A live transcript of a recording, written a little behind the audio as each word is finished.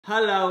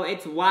Hello,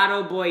 it's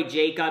Waddle Boy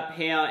Jacob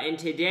here, and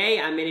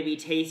today I'm going to be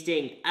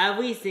tasting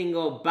every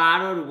single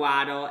bottled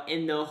water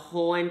in the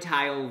whole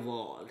entire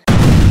world.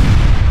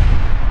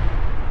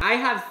 I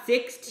have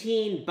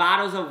 16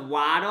 bottles of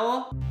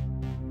water.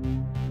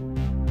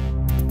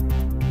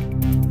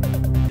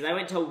 I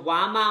went to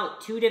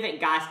Walmart, 2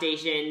 different gas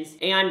stations,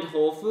 and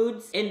Whole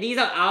Foods, and these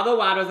are all the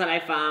waters that I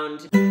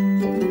found.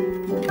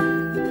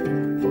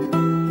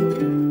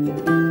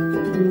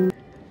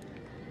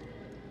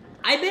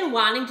 I've been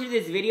wanting to do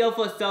this video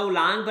for so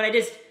long, but I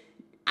just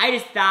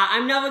thought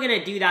I'm never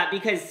gonna do that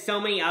because so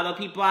many other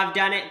people have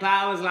done it, but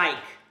I was like,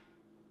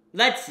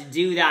 let's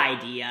do the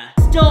idea.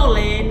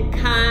 Stolen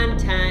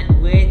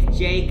content with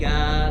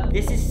Jacob.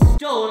 This is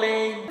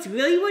stolen. It's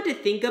really weird to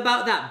think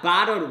about that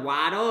bottled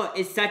water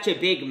is such a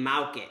big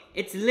market.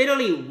 It's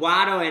literally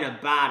water in a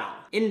bottle,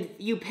 and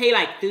you pay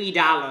like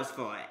 $3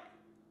 for it.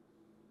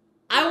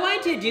 I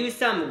wanted to do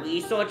some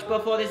research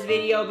before this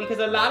video because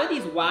a lot of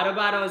these water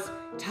bottles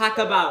talk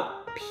about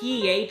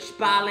pH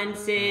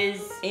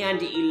balances and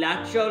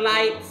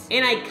electrolytes,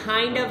 and I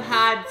kind of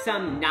had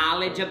some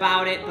knowledge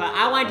about it, but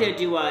I wanted to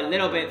do a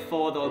little bit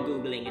further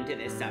Googling into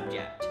this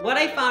subject. What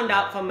I found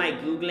out from my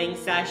Googling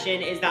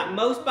session is that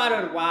most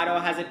bottled water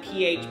has a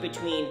pH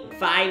between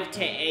 5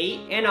 to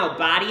 8, and our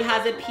body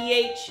has a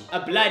pH, a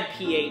blood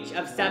pH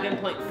of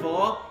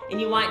 7.4, and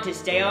you want to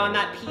stay on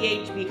that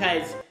pH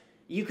because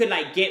you could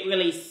like get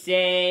really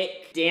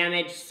sick,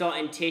 damage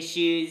certain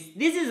tissues.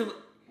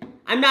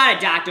 I'm not a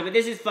doctor, but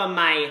this is from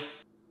my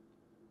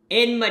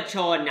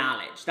immature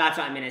knowledge. That's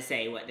what I'm gonna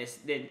say. What this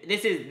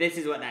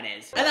is what that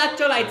is.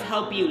 Electrolytes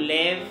help you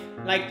live.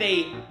 Like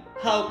they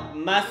help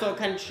muscle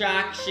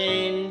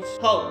contractions,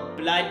 help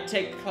blood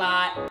to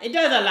clot. It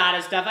does a lot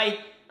of stuff. I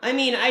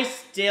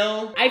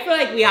feel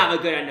like we have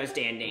a good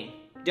understanding.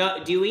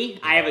 Do we?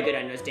 I have a good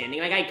understanding.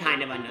 Like I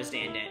kind of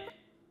understand it.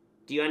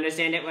 Do you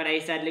understand it? What I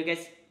said,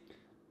 Lucas?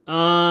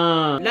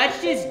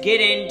 Let's just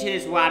get into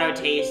this water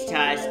taste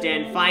test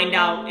and find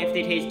out if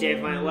they taste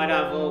different,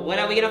 whatever. What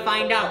are we gonna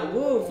find out?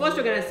 Woo, first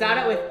we're gonna start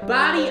out with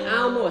Body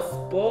Armor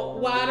Sport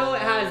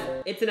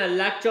Water. It's an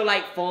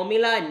electrolyte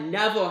formula.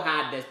 Never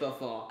had this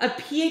before. A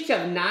pH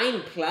of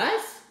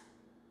 9+?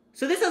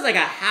 So this is like a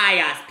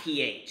high-ass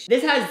pH.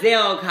 This has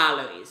 0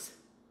 calories.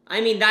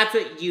 I mean, that's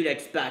what you'd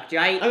expect,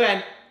 right?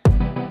 Okay.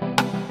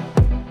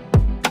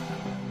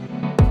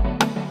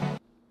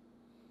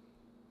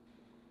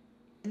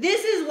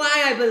 This is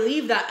why I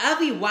believe that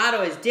every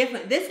water is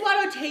different. This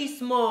water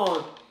tastes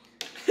more...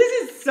 This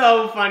is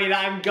so funny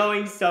that I'm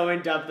going so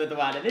in depth with the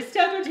water. This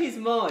water tastes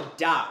more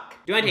dark.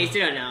 Do you want to taste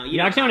it or no?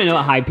 You actually want to know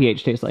what high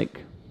pH tastes like.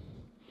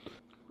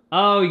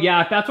 Oh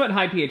yeah, if that's what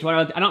high pH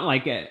water, I don't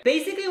like it.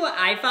 Basically what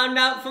I found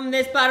out from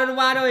this bottled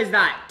water is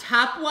that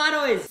tap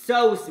water is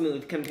so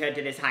smooth compared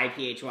to this high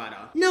pH water.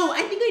 No,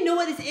 I think I know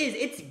what this is.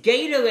 It's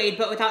Gatorade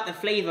but without the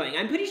flavoring.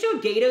 I'm pretty sure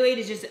Gatorade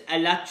is just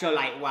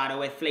electrolyte water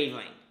with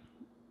flavoring.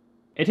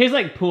 It tastes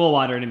like pool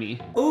water to me.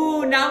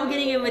 Ooh, now we're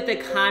getting in with the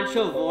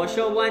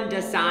controversial one,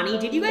 Dasani.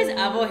 Did you guys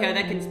ever hear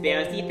the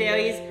conspiracy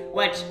theories?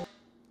 Which,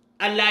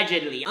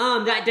 allegedly,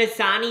 that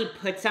Dasani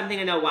puts something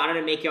in the water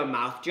to make your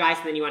mouth dry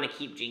so then you want to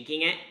keep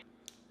drinking it.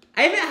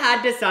 I haven't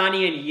had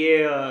Dasani in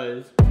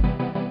years.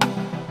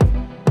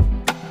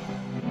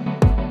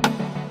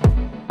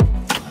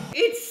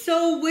 It's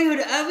so weird.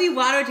 Every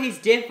water tastes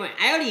different.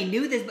 I already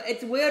knew this, but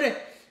it's weird.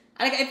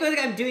 I feel like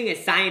I'm doing a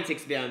science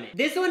experiment.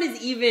 This one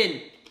is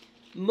even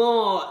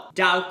more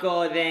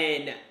darker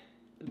than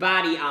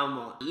Body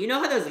Armor. You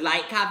know how there's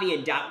light coffee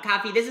and dark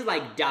coffee? This is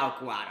like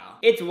dark water.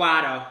 It's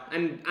water.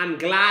 I'm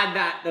glad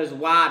that there's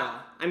water.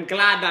 I'm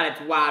glad that it's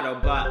water,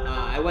 but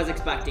I was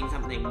expecting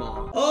something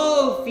more.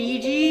 Oh,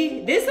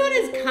 Fiji? This one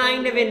is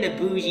kind of in the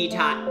bougie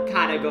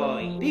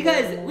category.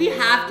 Because we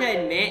have to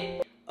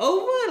admit,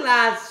 over the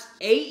last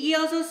 8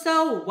 years or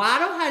so,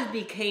 water has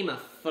become a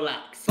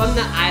flex. From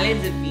the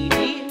islands of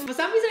Fiji, for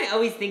some reason I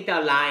always think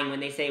they're lying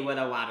when they say where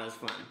the water's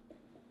from.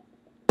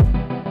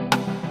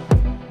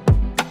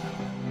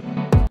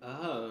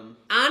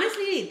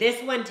 Honestly,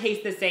 this one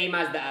tastes the same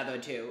as the other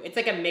two. It's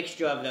like a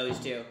mixture of those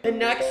two. The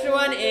next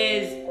one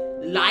is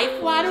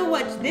Life Water.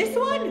 What's this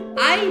one?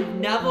 I've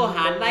never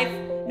had Life.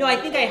 No, I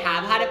think I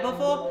have had it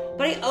before,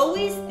 but I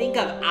always think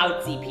of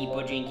outsy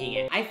people drinking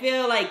it. I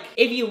feel like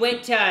if you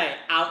went to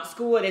out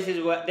school, this is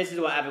what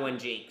everyone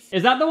drinks.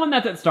 Is that the one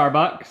that's at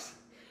Starbucks?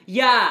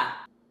 Yeah.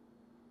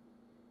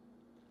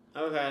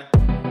 Okay.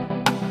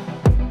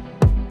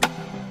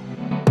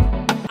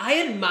 I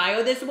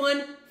admire this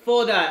one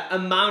for the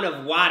amount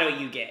of water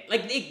you get.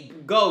 Like,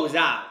 it goes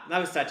out. That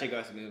was such a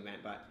gross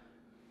movement, but...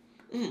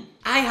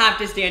 I have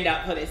to stand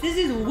up for this. This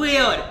is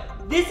weird.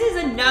 This is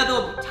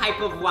another type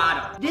of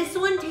water. This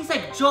one tastes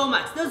like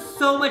Germex. There's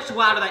so much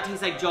water that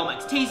tastes like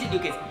Germex. Taste it,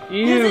 Lucas.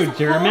 Ew,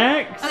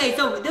 Germex? Okay,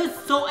 so there's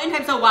certain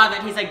types of water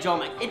that taste like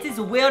Germex. It's this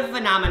weird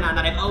phenomenon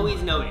that I've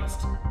always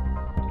noticed.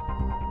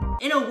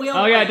 In a weird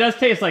way. Oh yeah, it does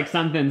taste like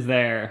something's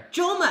there.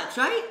 Germex,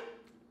 right?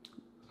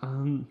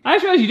 I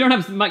just realized you don't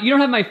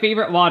have my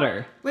favorite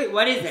water. Wait,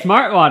 what is it?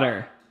 Smart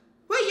water.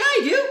 Wait, yeah,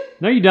 I do.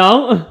 No, you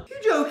don't.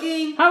 You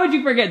joking? How would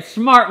you forget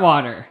Smart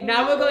Water?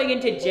 Now we're going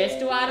into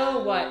Just Water,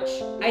 which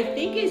I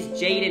think is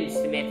Jaden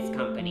Smith's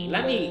company.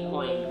 Let me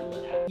point.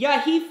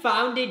 Yeah, he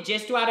founded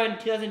Just Water in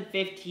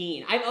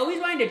 2015. I've always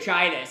wanted to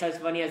try this, as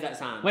funny as that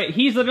sounds. Wait,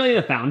 he's literally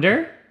the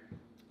founder?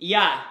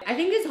 Yeah, I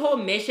think his whole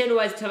mission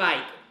was to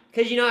like,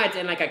 cause you know it's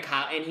in like a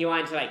carton, he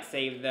wanted to like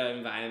save the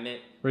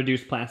environment.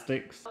 Reduce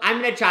plastics.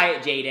 I'm gonna try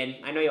it,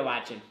 Jaden. I know you're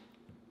watching.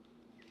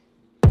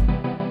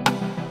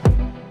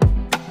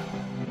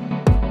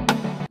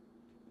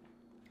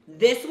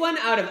 This one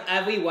out of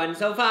every one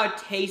so far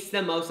tastes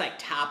the most like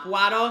tap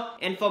water.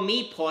 And for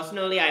me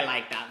personally, I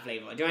like that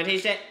flavor. Do you wanna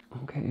taste it?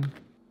 Okay.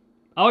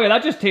 Oh yeah,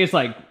 that just tastes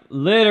like,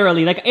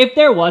 literally, like if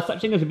there was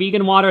such thing as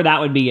vegan water, that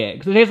would be it.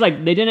 Because it tastes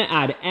like they didn't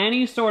add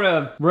any sort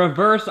of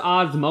reverse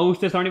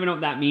osmosis. I don't even know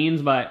what that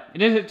means, but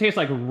it tastes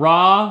like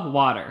raw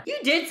water. You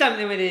did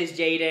something with this,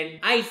 Jaden.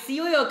 I see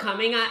where you're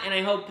coming at, and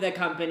I hope the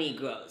company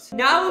grows.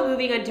 Now we're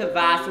moving on to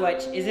Vass,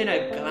 which is in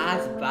a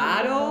glass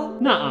bottle.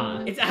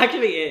 Nuh-uh. It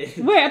actually is.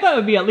 Wait, I thought it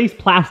would be at least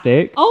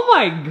plastic. Oh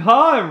my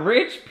god,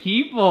 rich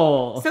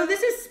people. So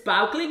this is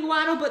sparkling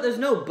water, but there's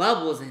no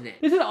bubbles in it.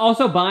 This is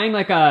also buying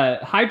like a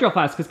hydro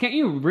flask, because can't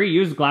you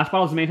reuse glass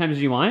bottles as many times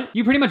as you want?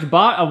 You pretty much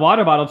bought a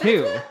water bottle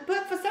too.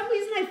 But for some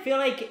reason I feel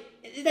like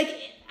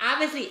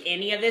obviously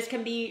any of this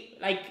can be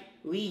like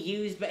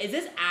reused, but is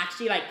this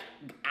actually like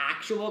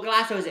actual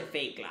glass or is it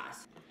fake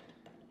glass?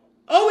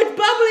 Oh, it's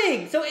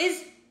bubbling! So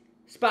it's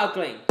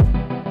sparkling.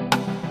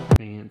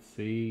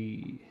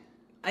 Fancy.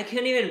 I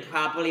couldn't even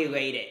properly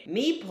rate it.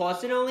 Me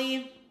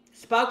personally,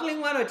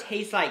 sparkling water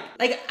tastes like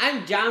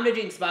I'm down to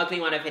drink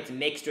sparkling water if it's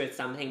mixed with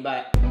something,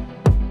 but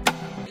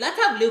let's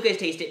have Lucas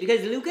taste it,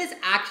 because Lucas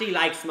actually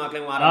likes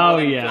sparkling water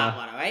more than flat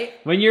water, right?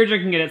 When you're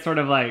drinking it, it's sort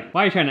of like,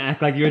 why are you trying to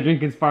act like you were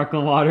drinking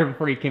sparkling water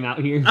before you came out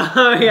here?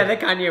 Oh yeah, the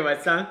Kanye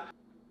West song.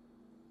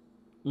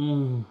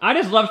 I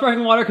just love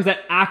sparkling water because it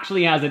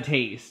actually has a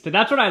taste.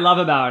 That's what I love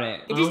about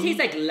it. It just tastes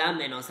like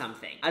lemon or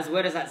something, as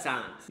weird as that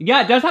sounds.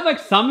 Yeah, it does have like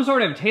some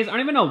sort of taste. I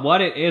don't even know what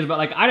it is, but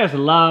like I just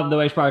love the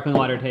way sparkling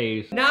water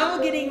tastes. Now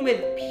we're getting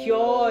with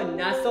Pure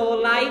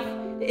Nestle Life.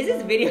 Is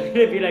this video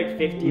gonna be like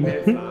 50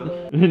 minutes long?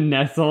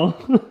 Nestle.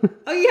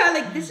 Oh yeah,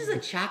 like this is a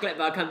chocolate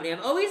bar company.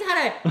 I've always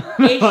had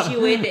an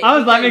issue with it. I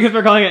was laughing because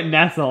we're calling it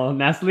Nestle.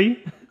 Nestle?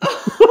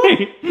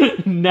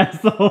 Wait,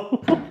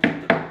 Nestle.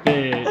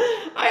 Bitch.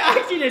 I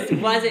actually just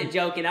wasn't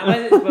joking. That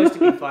wasn't supposed to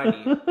be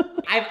funny.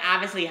 I've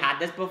obviously had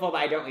this before, but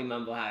I don't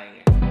remember having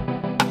it.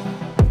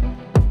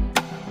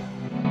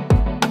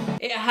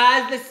 It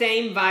has the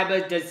same vibe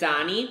as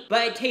Dasani,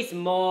 but it tastes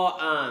more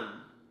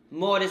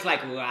just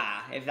like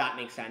raw, if that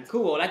makes sense.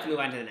 Cool, let's move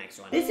on to the next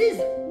one. This is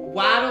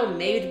water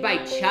made by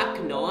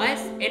Chuck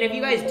Norris, and if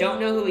you guys don't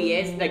know who he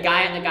is, the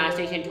guy at the gas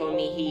station told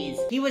me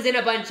he was in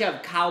a bunch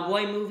of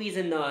cowboy movies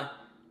in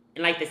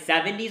like the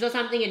 70s or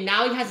something, and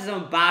now he has his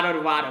own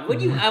bottled water.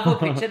 Would you ever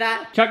picture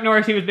that? Chuck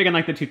Norris, he was big in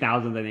like the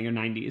 2000s, I think, or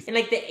 90s. In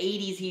like the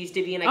 80s, he used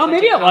to be in like oh,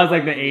 maybe it was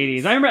like the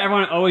 80s. I remember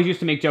everyone always used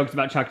to make jokes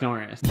about Chuck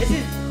Norris. This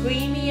is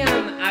premium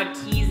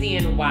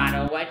artesian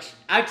water, which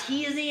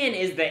artesian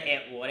is the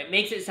it word. It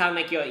makes it sound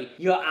like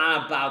you're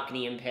on a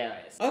balcony in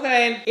Paris.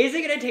 Okay, is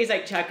it gonna taste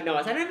like Chuck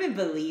Norris? I don't even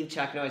believe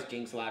Chuck Norris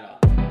drinks water.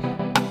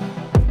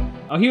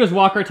 Oh, he was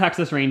Walker,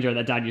 Texas Ranger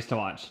that Dad used to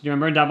watch. Do you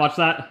remember Dad watched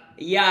that?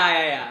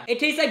 Yeah. It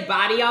tastes like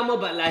body armor,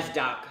 but less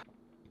dark.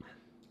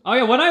 Oh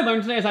yeah, what I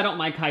learned today is I don't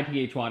like high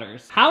pH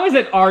waters. How is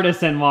it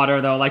artisan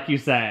water though, like you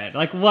said?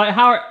 Like what,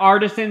 how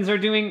artisans are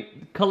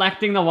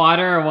collecting the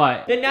water or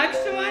what? The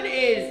next one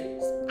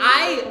is,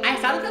 I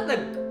saw this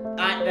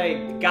at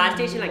the gas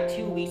station like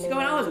 2 weeks ago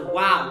and I was,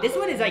 wow, this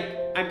one is like,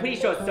 I'm pretty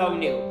sure it's so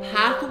new.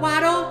 Path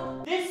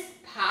water? This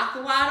path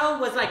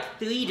water was like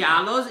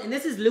 $3 and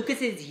this is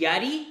Lucas's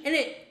Yeti and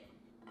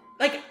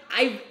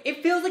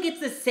it feels like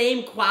it's the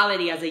same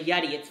quality as a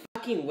Yeti. It's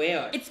fucking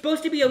weird. It's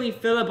supposed to be a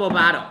refillable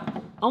bottle.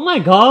 Oh my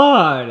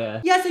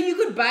god. Yeah, so you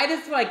could buy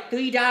this for like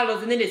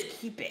 $3 and then just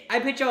keep it. I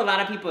picture a lot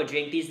of people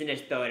drink these and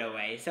just throw it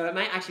away. So it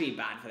might actually be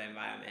bad for the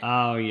environment.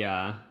 Oh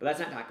yeah. But let's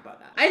not talk about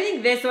that. I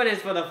think this one is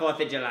for the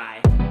 4th of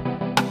July.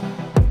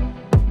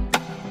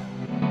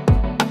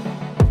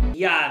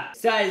 Yeah,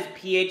 says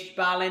pH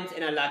balance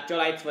and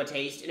electrolytes for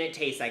taste, and it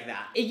tastes like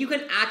that. You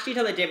can actually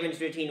tell the difference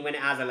between when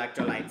it has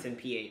electrolytes and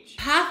pH.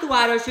 Path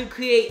water should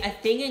create a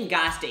thing in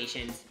gas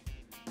stations.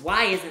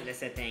 Why isn't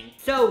this a thing?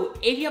 So,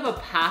 if you have a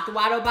Path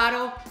water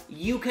bottle,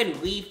 you can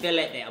refill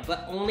it there,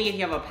 but only if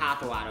you have a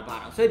Path water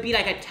bottle. So it'd be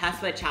like a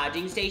Tesla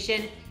charging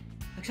station,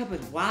 except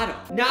with water.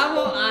 Now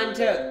we're on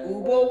to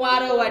Uber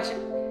water, which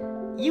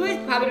you guys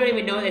probably don't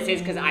even know what this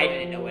is because I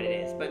didn't know what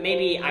it is, but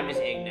maybe I'm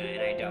just ignorant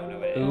and I don't know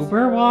what it is.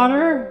 Uber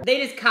water? They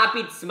just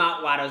copied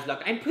Smart Water's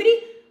look.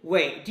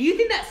 Wait, do you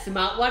think that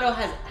Smart Water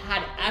has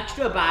had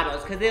extra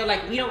bottles because they're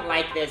like, we don't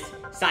like this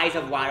size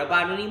of water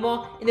bottle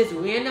anymore, and this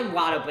random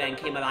water brand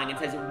came along and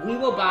says, we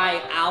will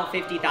buy all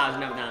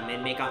 50,000 of them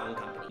and make our own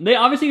company. They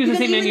obviously use the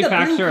same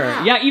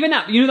manufacturer. Yeah, even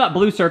that, you know that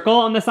blue circle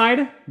on the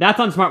side? That's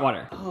on Smart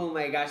Water. Oh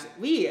my gosh,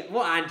 we're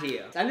on to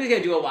you. So I'm just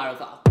gonna do a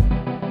waterfall.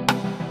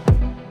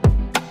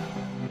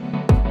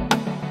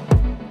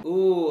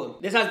 Ooh,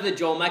 this has the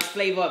Jomax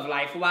flavor of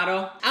Life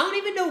Water. I don't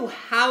even know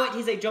how it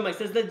tastes like Jomax.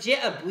 There's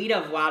legit a breed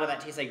of water that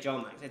tastes like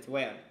Jomax. It's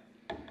weird.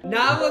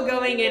 Now we're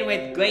going in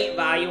with Great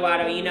Value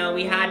Water. You know,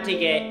 we had to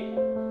get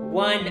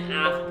one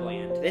off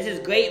brand. This is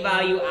Great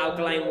Value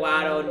Alkaline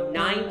Water,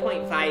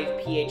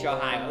 9.5 pH or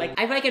higher. Like,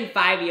 I feel like in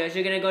 5 years,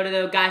 you're gonna go to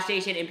the gas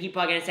station and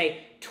people are gonna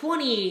say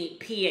 20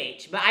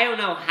 pH, but I don't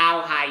know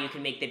how high you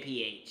can make the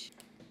pH.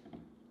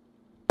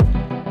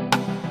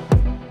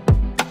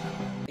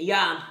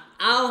 Yeah.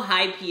 All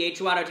high pH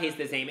water tastes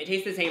the same. It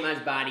tastes the same as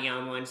body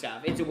armor and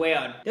stuff. It's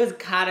weird. There's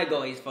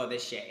categories for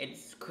this shit.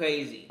 It's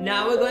crazy.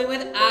 Now we're going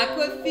with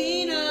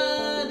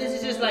Aquafina. This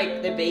is just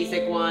like the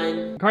basic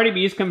one. Cardi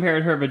B's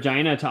compared her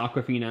vagina to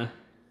Aquafina.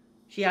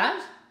 She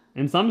has?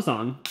 In some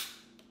song.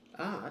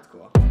 Oh, that's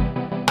cool.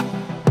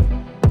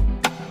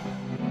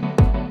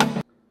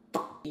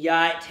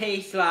 Yeah, it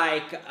tastes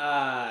like,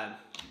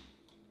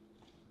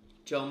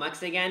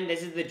 Jomax again.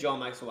 This is the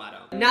Jomax water.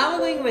 Now we're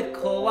going with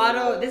cold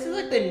water. This is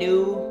like the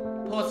new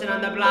person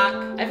on the block.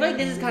 I feel like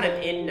this is kind of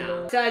in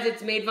now. It says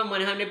it's made from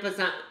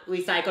 100%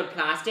 recycled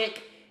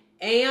plastic,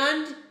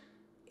 and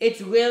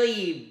it's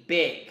really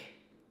big.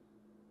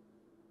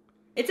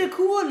 It's a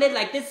cool lid.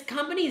 Like, this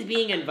company is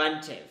being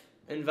inventive.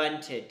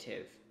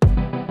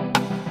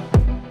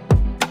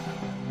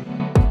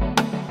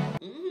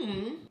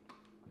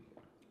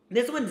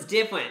 This one's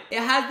different. It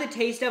has the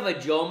taste of a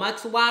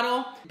Jomax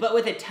water, but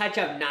with a touch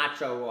of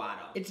natural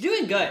water. It's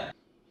doing good.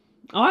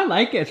 Oh, I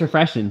like it. It's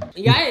refreshing.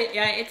 Yeah,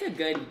 it's a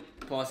good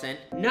person.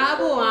 Now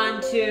we're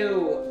on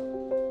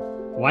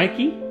to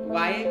Waikiki?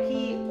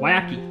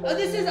 Waiaki. Oh,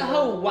 this is a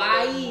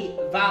Hawaii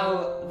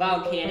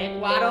volcanic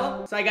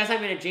water. So I guess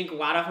I'm gonna drink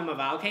water from a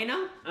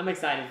volcano. I'm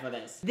excited for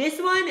this. This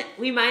one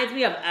reminds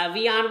me of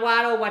Evian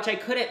water, which I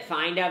couldn't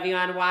find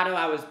Evian water.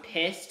 I was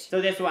pissed.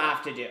 So this will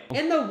have to do.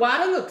 And the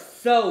water looks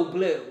so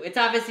blue. It's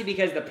obviously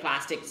because the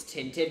plastic's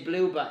tinted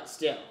blue, but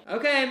still.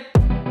 Okay.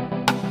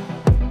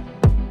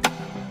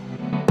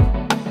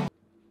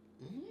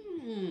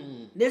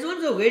 This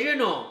one's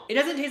original. It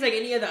doesn't taste like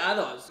any of the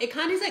others. It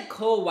kind of tastes like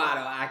cold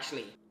water,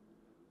 actually.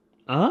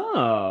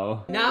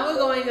 Oh. Now we're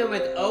going in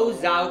with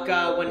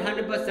Ozarka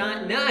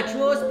 100%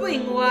 natural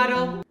spring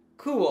water.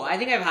 Cool, I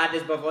think I've had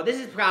this before. This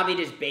is probably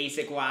just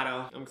basic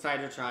water. I'm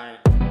excited to try it.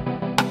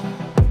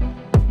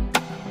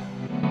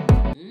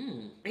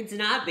 It's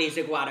not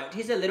basic water. It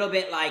tastes a little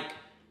bit like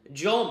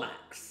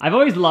Jomax. I've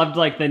always loved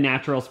like the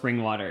natural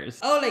spring waters.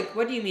 Oh, like,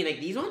 what do you mean, like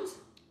these ones?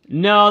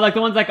 No, like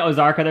the ones like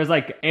Ozarka. There's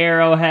like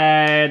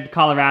Arrowhead,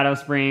 Colorado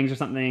Springs or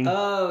something.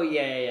 Oh,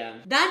 yeah.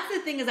 That's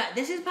the thing, is that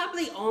this is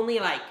probably only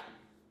like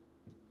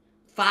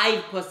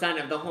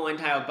 5% of the whole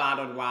entire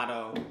bottled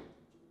water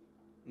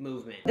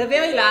movement. The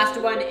very last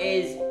one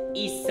is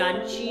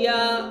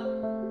Essentia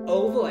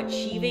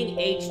Overachieving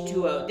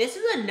H2O. This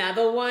is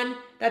another one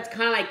that's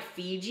kind of like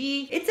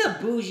Fiji. It's a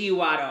bougie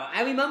water.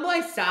 I remember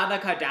I saw the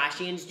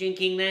Kardashians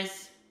drinking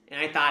this, and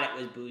I thought it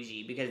was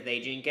bougie because they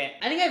drink it.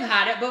 I think I've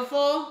had it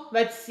before.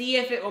 Let's see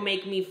if it will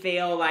make me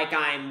feel like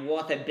I'm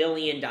worth $1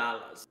 billion.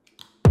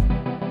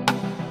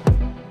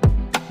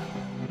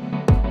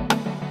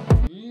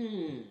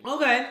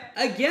 Okay,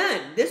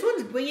 again, this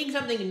one's bringing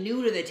something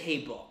new to the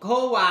table.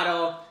 Cold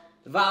water,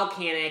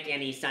 volcanic,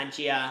 and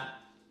Essentia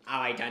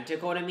are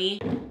identical to me.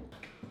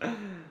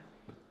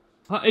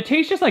 It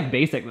tastes just like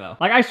basic though.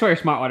 Like I swear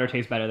Smart Water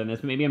tastes better than this,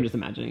 but maybe I'm just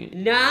imagining it.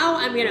 Now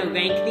I'm gonna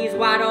rank these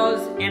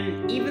waters,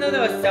 and even though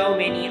there are so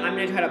many, I'm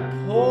gonna try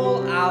to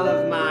pull all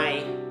of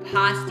my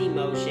past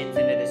emotions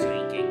into this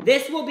ranking.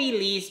 This will be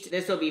least,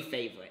 this will be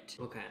favorite.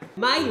 Okay.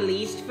 My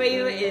least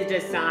favorite is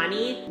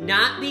Dasani,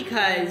 not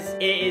because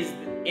it is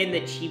in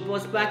the cheaper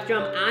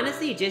spectrum,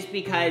 honestly just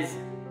because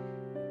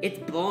it's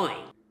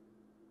boring.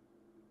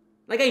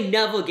 Like, I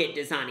never get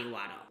Dasani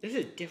water. This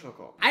is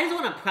difficult. I just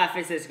want to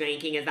preface this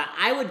ranking is that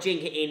I would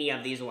drink any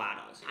of these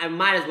waters. I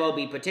might as well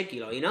be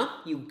particular, you know?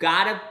 You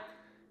gotta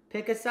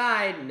pick a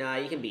side. No,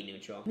 you can be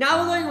neutral. Now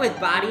we're going with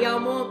Body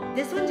Armor.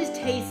 This one just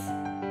tastes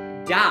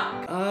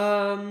dark.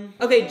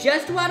 Okay,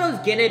 Just Water's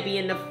gonna be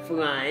in the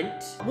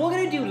front. We're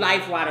gonna do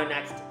Life Water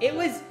next. It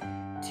was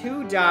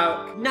too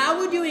dark. Now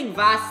we're doing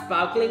Voss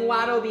Sparkling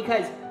Water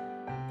because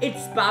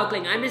it's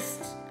sparkling. I'm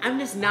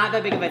just not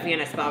that big of a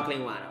fan of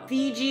sparkling water.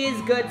 Fiji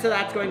is good, so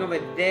that's going over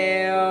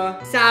there.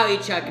 Sorry,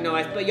 Chuck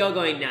Norris, but you're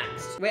going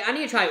next. Wait, I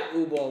need to try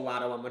Uber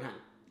water one more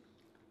time.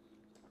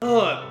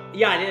 Oh,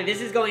 yeah,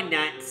 this is going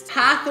next.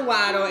 Path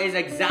water is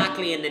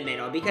exactly in the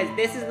middle because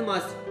this is the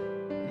most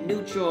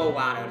neutral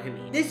water to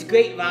me. This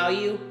Great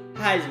Value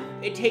has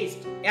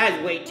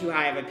way too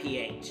high of a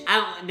pH. I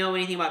don't know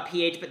anything about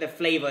pH, but the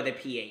flavor of the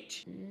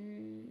pH.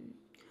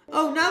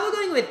 Oh, now we're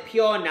going with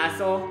Pure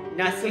Nestle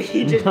just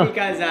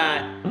because,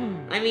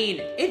 I mean,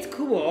 it's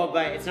cool,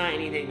 but it's not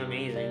anything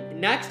amazing.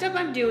 Next up,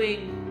 I'm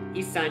doing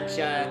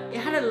Essentia. It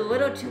had a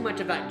little too much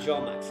of that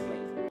Jomax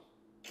flavor.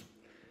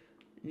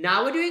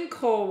 Now we're doing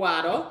cold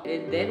water,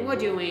 and then we're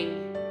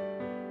doing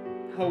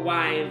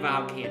Hawaiian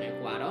volcanic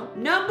water.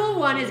 Number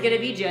one is gonna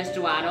be Just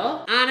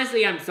Water.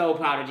 Honestly, I'm so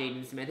proud of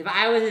Jaden Smith. If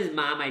I was his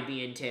mom, I'd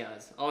be in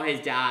tears. Or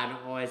his dad,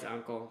 or his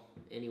uncle.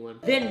 anyone.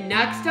 Then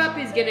next up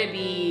is gonna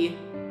be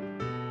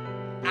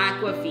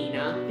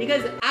Aquafina,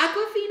 because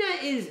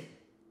Aquafina is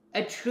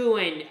a true.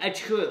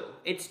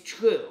 It's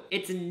true.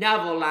 It's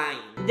never lying.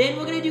 Then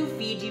we're gonna do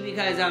Fiji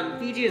because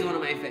Fiji is one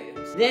of my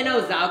favorites. Then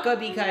Ozalka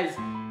because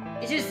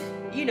it's just,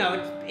 you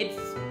know,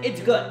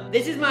 it's good.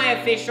 This is my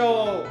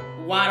official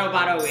Waddle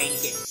Bottle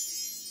ranking.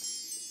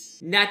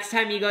 Next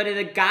time you go to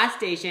the gas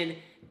station,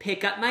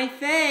 pick up my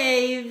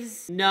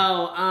faves.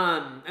 No,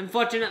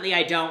 unfortunately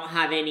I don't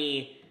have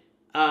any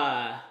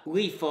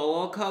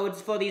referral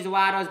codes for these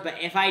Waddles,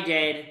 but if I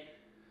did,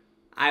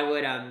 I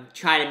would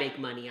try to make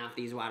money off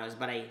these Waddles,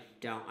 but I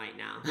don't right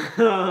now.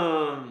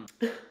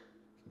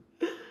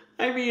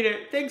 I mean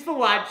it. Thanks for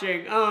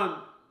watching.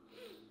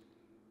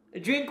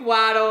 Drink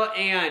Waddle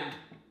and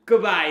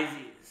goodbye.